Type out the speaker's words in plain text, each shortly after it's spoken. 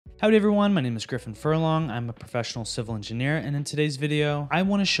Howdy everyone, my name is Griffin Furlong. I'm a professional civil engineer, and in today's video, I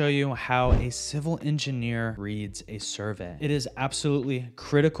want to show you how a civil engineer reads a survey. It is absolutely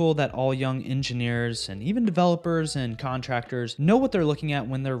critical that all young engineers and even developers and contractors know what they're looking at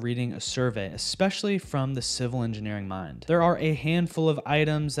when they're reading a survey, especially from the civil engineering mind. There are a handful of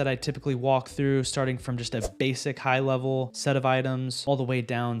items that I typically walk through, starting from just a basic high-level set of items all the way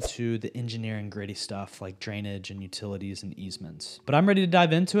down to the engineering gritty stuff like drainage and utilities and easements. But I'm ready to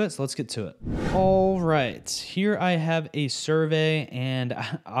dive into it. So let's get to it. All right, here I have a survey, and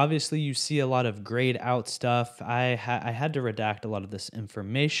obviously you see a lot of grayed out stuff. I had to redact a lot of this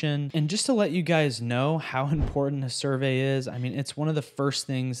information. And just to let you guys know how important a survey is, I mean, it's one of the first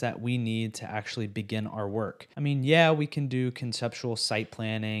things that we need to actually begin our work. I mean, yeah, we can do conceptual site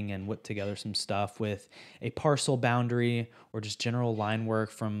planning and whip together some stuff with a parcel boundary or just general line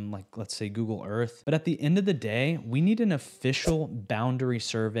work from, like, let's say Google Earth. But at the end of the day, we need an official boundary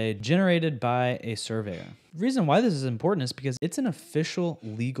survey generated by a surveyor. The reason why this is important is because it's an official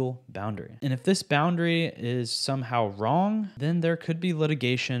legal boundary. And if this boundary is somehow wrong, then there could be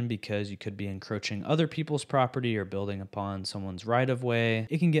litigation because you could be encroaching other people's property or building upon someone's right of way.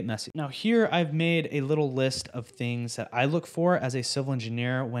 It can get messy. Now here I've made a little list of things that I look for as a civil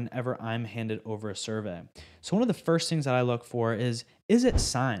engineer whenever I'm handed over a survey. So one of the first things that I look for is it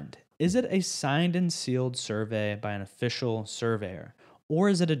signed? Is it a signed and sealed survey by an official surveyor? Or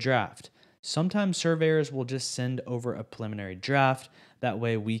is it a draft? Sometimes surveyors will just send over a preliminary draft. That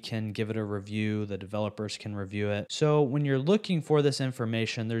way we can give it a review, the developers can review it. So when you're looking for this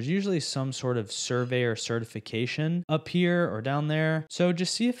information, there's usually some sort of surveyor certification up here or down there. So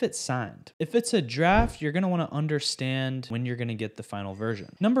just see if it's signed. If it's a draft, you're gonna wanna understand when you're gonna get the final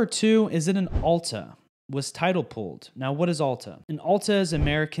version. Number two, is it an ALTA? Was title pulled? Now, what is ALTA? An ALTA is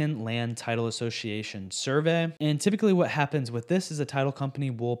American Land Title Association survey. And typically what happens with this is a title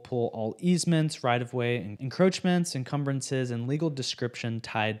company will pull all easements, right-of-way, encroachments, encumbrances, and legal description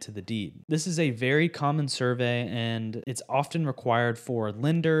tied to the deed. This is a very common survey, and it's often required for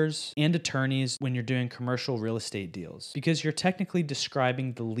lenders and attorneys when you're doing commercial real estate deals, because you're technically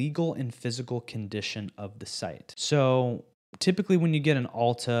describing the legal and physical condition of the site. So typically when you get an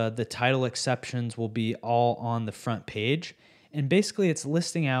ALTA, the title exceptions will be all on the front page. And basically it's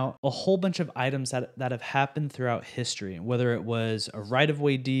listing out a whole bunch of items that have happened throughout history, whether it was a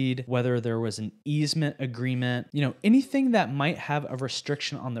right-of-way deed, whether there was an easement agreement, anything that might have a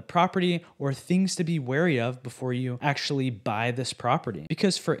restriction on the property or things to be wary of before you actually buy this property.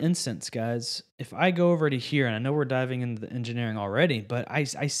 Because for instance, guys, if I go over to here, and I know we're diving into the engineering already, but I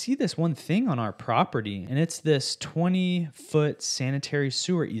see this one thing on our property, and it's this 20-foot sanitary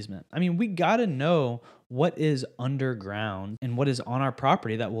sewer easement. I mean, we gotta know what is underground and what is on our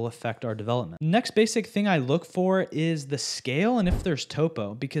property that will affect our development. Next basic thing I look for is the scale and if there's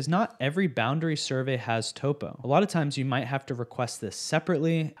topo, because not every boundary survey has topo. A lot of times you might have to request this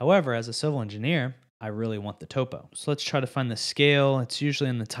separately. However, as a civil engineer, I really want the topo. So let's try to find the scale. It's usually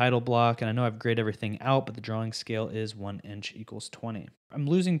in the title block, and I know I've grayed everything out, but the drawing scale is 1 inch equals 20. I'm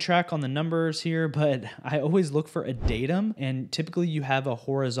losing track on the numbers here, but I always look for a datum, and typically you have a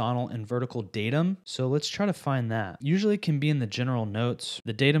horizontal and vertical datum. So let's try to find that. Usually it can be in the general notes.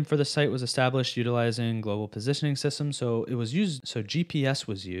 The datum for the site was established utilizing global positioning system. So GPS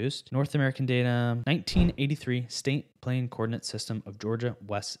was used. North American datum, 1983 state plane coordinate system of Georgia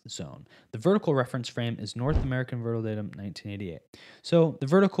West Zone. The vertical reference frame is North American vertical datum 1988. So the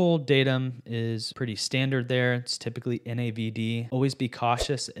vertical datum is pretty standard there. It's typically NAVD. Always be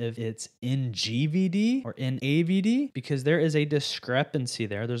cautious if it's in GVD or in AVD, because there is a discrepancy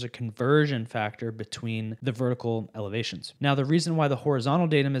there. There's a conversion factor between the vertical elevations. Now, the reason why the horizontal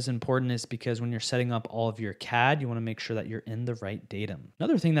datum is important is because when you're setting up all of your CAD, you want to make sure that you're in the right datum.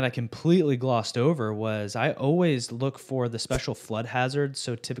 Another thing that I completely glossed over was I always look for the special flood hazards.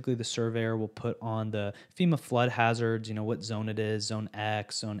 So typically the surveyor will put on the FEMA flood hazards, what zone it is, zone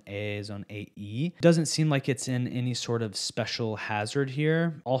X, zone A, zone AE. Doesn't seem like it's in any sort of special hazard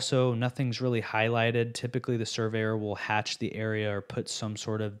here. Also, nothing's really highlighted. Typically the surveyor will hatch the area or put some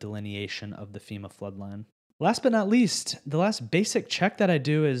sort of delineation of the FEMA floodline. Last but not least, the last basic check that I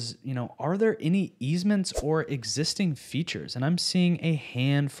do is, are there any easements or existing features? And I'm seeing a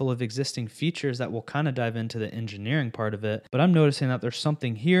handful of existing features that will kind of dive into the engineering part of it. But I'm noticing that there's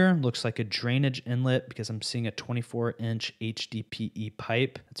something here, looks like a drainage inlet, because I'm seeing a 24-inch HDPE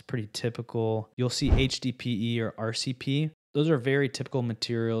pipe. That's pretty typical. You'll see HDPE or RCP. Those are very typical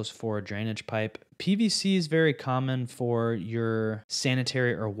materials for a drainage pipe. PVC is very common for your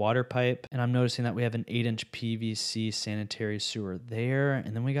sanitary or water pipe. And I'm noticing that we have an 8-inch PVC sanitary sewer there.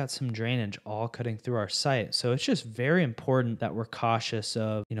 And then we got some drainage all cutting through our site. So it's just very important that we're cautious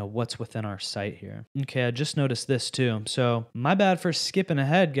of, what's within our site here. Okay, I just noticed this too. So my bad for skipping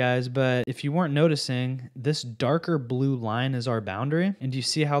ahead, guys, but if you weren't noticing, this darker blue line is our boundary. And do you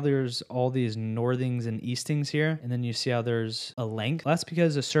see how there's all these northings and eastings here? And then you see how there's a length? Well, that's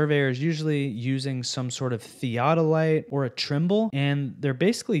because a surveyor is usually using some sort of theodolite or a trimble, and they're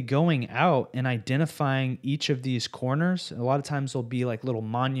basically going out and identifying each of these corners. A lot of times there'll be like little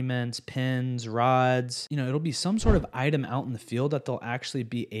monuments, pins, rods. It'll be some sort of item out in the field that they'll actually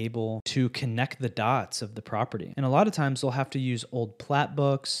be able to connect the dots of the property. And a lot of times they'll have to use old plat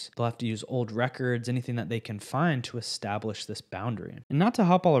books, they'll have to use old records, anything that they can find to establish this boundary. And not to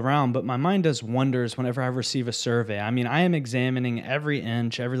hop all around, but my mind does wonders whenever I receive a survey. I mean, I am examining every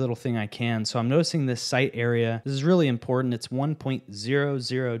inch, every little thing I can. So I'm noticing this site area. This is really important. It's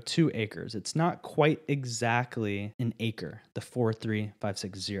 1.002 acres. It's not quite exactly an acre, the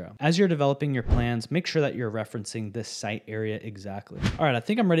 43560. As you're developing your plans, make sure that you're referencing this site area exactly. All right, I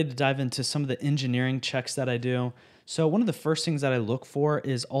think I'm ready to dive into some of the engineering checks that I do. So one of the first things that I look for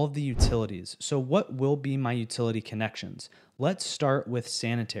is all of the utilities. So what will be my utility connections? Let's start with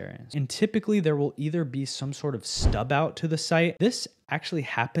sanitary. And typically there will either be some sort of stub out to the site. This actually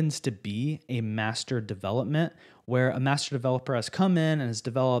happens to be a master development where a master developer has come in and has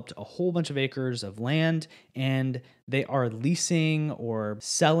developed a whole bunch of acres of land, and they are leasing or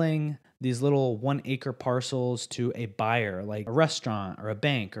selling these little 1 acre parcels to a buyer, like a restaurant or a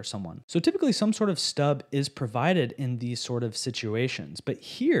bank or someone. So typically some sort of stub is provided in these sort of situations. But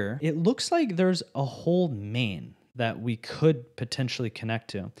here it looks like there's a whole main that we could potentially connect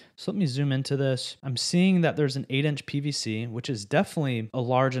to. So let me zoom into this. I'm seeing that there's an 8-inch PVC, which is definitely a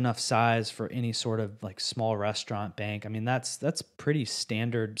large enough size for any sort of like small restaurant, bank. I mean, that's pretty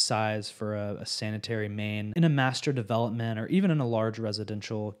standard size for a sanitary main in a master development or even in a large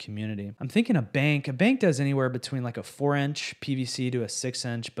residential community. I'm thinking a bank does anywhere between like a 4-inch PVC to a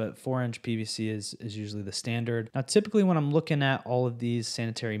 6-inch, but 4-inch PVC is usually the standard. Now, typically when I'm looking at all of these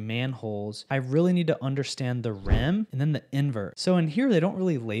sanitary manholes, I really need to understand the rim and then the invert. So in here, they don't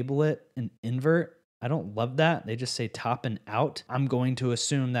really label it an invert. I don't love that. They just say top and out. I'm going to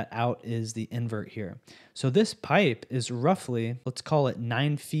assume that out is the invert here. So this pipe is roughly, let's call it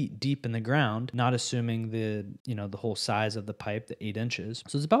 9 feet deep in the ground, not assuming the whole size of the pipe, the 8 inches.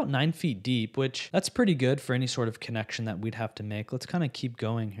 So it's about 9 feet deep, which that's pretty good for any sort of connection that we'd have to make. Let's kind of keep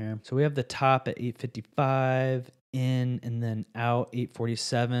going here. So we have the top at 855, in and then out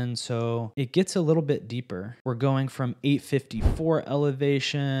 847. So it gets a little bit deeper. We're going from 854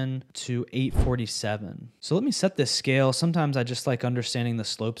 elevation to 847. So let me set this scale. Sometimes I just like understanding the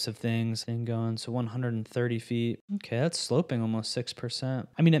slopes of things and going, so 130 feet. Okay, that's sloping almost 6%.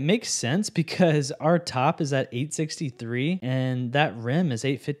 I mean, it makes sense because our top is at 863 and that rim is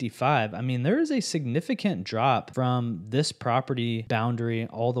 855. I mean, there is a significant drop from this property boundary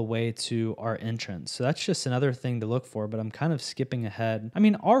all the way to our entrance. So that's just another thing to look for, but I'm kind of skipping ahead. I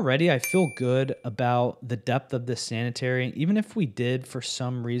mean, already I feel good about the depth of this sanitary. Even if we did for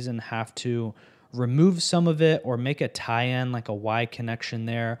some reason have to remove some of it or make a tie-in like a Y connection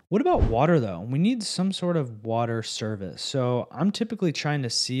there. What about water though? We need some sort of water service. So I'm typically trying to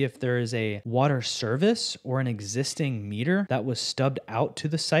see if there is a water service or an existing meter that was stubbed out to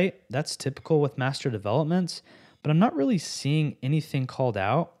the site. That's typical with master developments, but I'm not really seeing anything called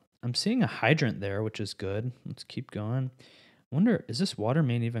out. I'm seeing a hydrant there, which is good. Let's keep going. I wonder, is this water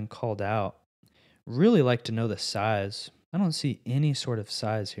main even called out? Really like to know the size. I don't see any sort of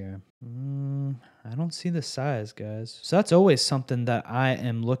size here. I don't see the size, guys. So that's always something that I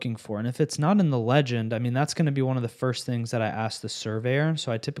am looking for. And if it's not in the legend, I mean, that's going to be one of the first things that I ask the surveyor.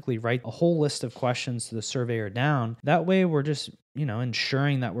 So I typically write a whole list of questions to the surveyor down. That way we're just,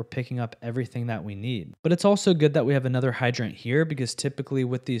 ensuring that we're picking up everything that we need. But it's also good that we have another hydrant here because typically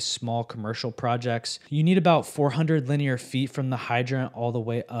with these small commercial projects, you need about 400 linear feet from the hydrant all the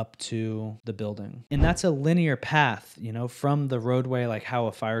way up to the building. And that's a linear path, from the roadway, like how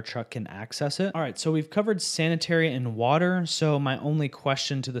a fire truck can access it. All right, so we've covered sanitary and water. So my only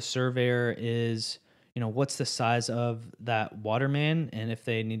question to the surveyor is, what's the size of that water main and if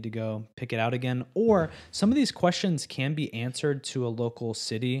they need to go pick it out again. Or some of these questions can be answered to a local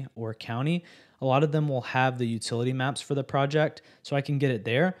city or county. A lot of them will have the utility maps for the project, so I can get it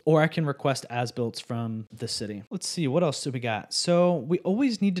there, or I can request as-builts from the city. Let's see, what else do we got? So we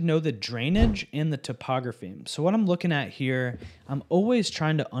always need to know the drainage and the topography. So what I'm looking at here, I'm always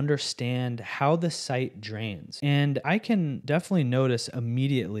trying to understand how the site drains. And I can definitely notice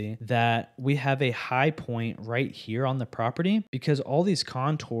immediately that we have a high point right here on the property because all these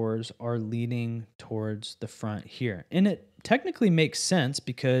contours are leading towards the front here. And it technically makes sense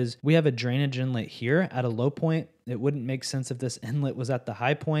because we have a drainage inlet here at a low point. It wouldn't make sense if this inlet was at the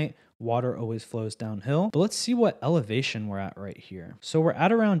high point. Water always flows downhill. But let's see what elevation we're at right here. So we're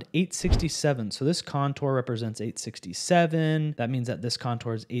at around 867. So this contour represents 867. That means that this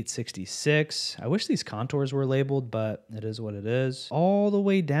contour is 866. I wish these contours were labeled, but it is what it is. All the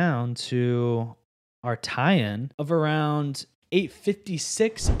way down to our tie-in of around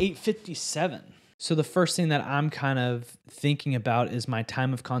 856, 857. So the first thing that I'm kind of thinking about is my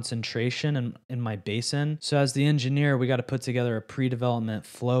time of concentration in my basin. So as the engineer, we got to put together a pre-development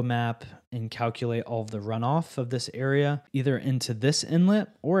flow map and calculate all of the runoff of this area, either into this inlet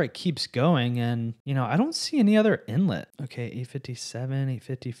or it keeps going. And, you know, I don't see any other inlet. Okay, 857,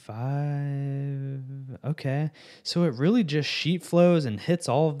 855. Okay, so it really just sheet flows and hits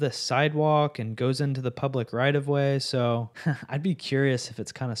all of this sidewalk and goes into the public right of way. So I'd be curious if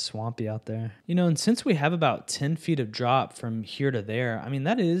it's kind of swampy out there. You know, and since we have about 10 feet of drop from here to there, I mean,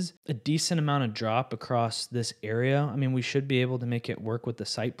 that is a decent amount of drop across this area. I mean, we should be able to make it work with the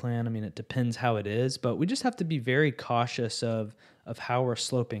site plan. I mean, it depends how it is, but we just have to be very cautious of how we're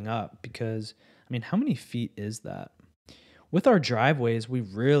sloping up because, I mean, how many feet is that? With our driveways, we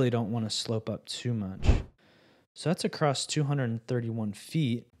really don't want to slope up too much. So that's across 231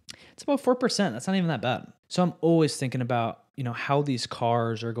 feet. It's about 4%. That's not even that bad. So I'm always thinking about, you know, how these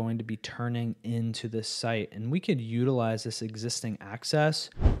cars are going to be turning into this site, and we could utilize this existing access.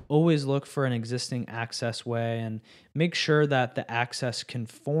 Always look for an existing access way and make sure that the access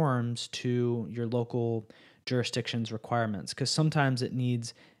conforms to your local jurisdiction's requirements, because sometimes it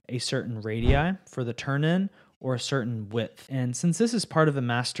needs a certain radii for the turn in or a certain width. And since this is part of a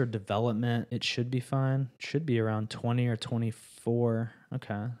master development, it should be fine. It should be around 20 or 24.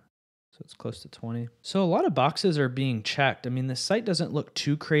 Okay. So it's close to 20. So a lot of boxes are being checked. I mean, the site doesn't look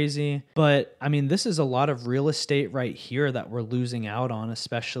too crazy, but I mean, this is a lot of real estate right here that we're losing out on,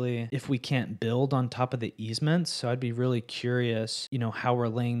 especially if we can't build on top of the easements. So I'd be really curious, you know, how we're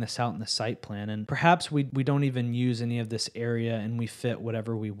laying this out in the site plan. And perhaps we don't even use any of this area and we fit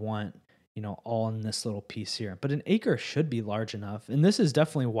whatever we want, you know, all in this little piece here. But an acre should be large enough. And this is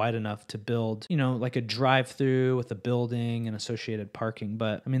definitely wide enough to build, you know, like a drive-through with a building and associated parking.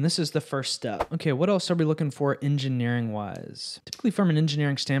 But I mean, this is the first step. Okay, what else are we looking for engineering-wise? Typically from an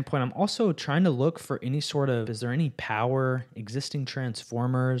engineering standpoint, I'm also trying to look for any sort of, is there any power, existing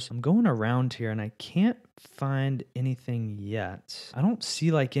transformers? I'm going around here and I can't find anything yet. I don't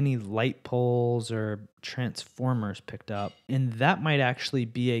see like any light poles or transformers picked up. And that might actually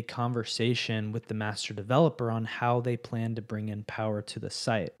be a conversation with the master developer on how they plan to bring in power to the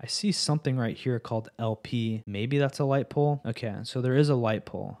site. I see something right here called LP. Maybe that's a light pole. Okay, so there is a light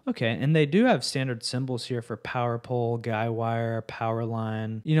pole. Okay, and they do have standard symbols here for power pole, guy wire, power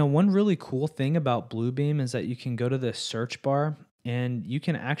line. You know, one really cool thing about Bluebeam is that you can go to this search bar and you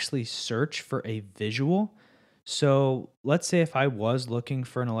can actually search for a visual. So let's say if I was looking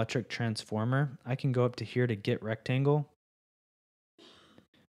for an electric transformer, I can go up to here to get rectangle,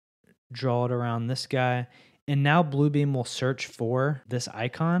 draw it around this guy, and now Bluebeam will search for this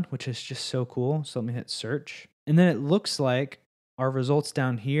icon, which is just so cool. So let me hit search. And then it looks like our results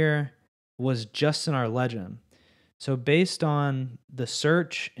down here was just in our legend. So based on the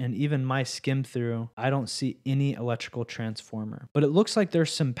search and even my skim through, I don't see any electrical transformer, but it looks like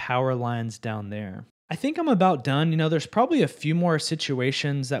there's some power lines down there. I think I'm about done. You know, there's probably a few more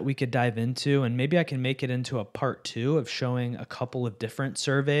situations that we could dive into, and maybe I can make it into a part 2 of showing a couple of different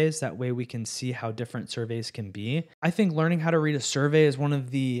surveys. That way we can see how different surveys can be. I think learning how to read a survey is one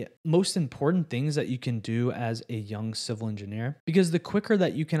of the most important things that you can do as a young civil engineer, because the quicker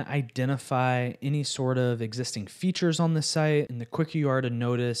that you can identify any sort of existing features on the site, and the quicker you are to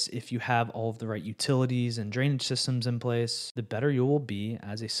notice if you have all of the right utilities and drainage systems in place, the better you will be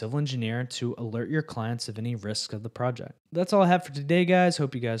as a civil engineer to alert your clients of any risk of the project. That's all I have for today, guys.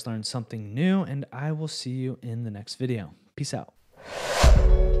 Hope you guys learned something new, and I will see you in the next video. Peace out.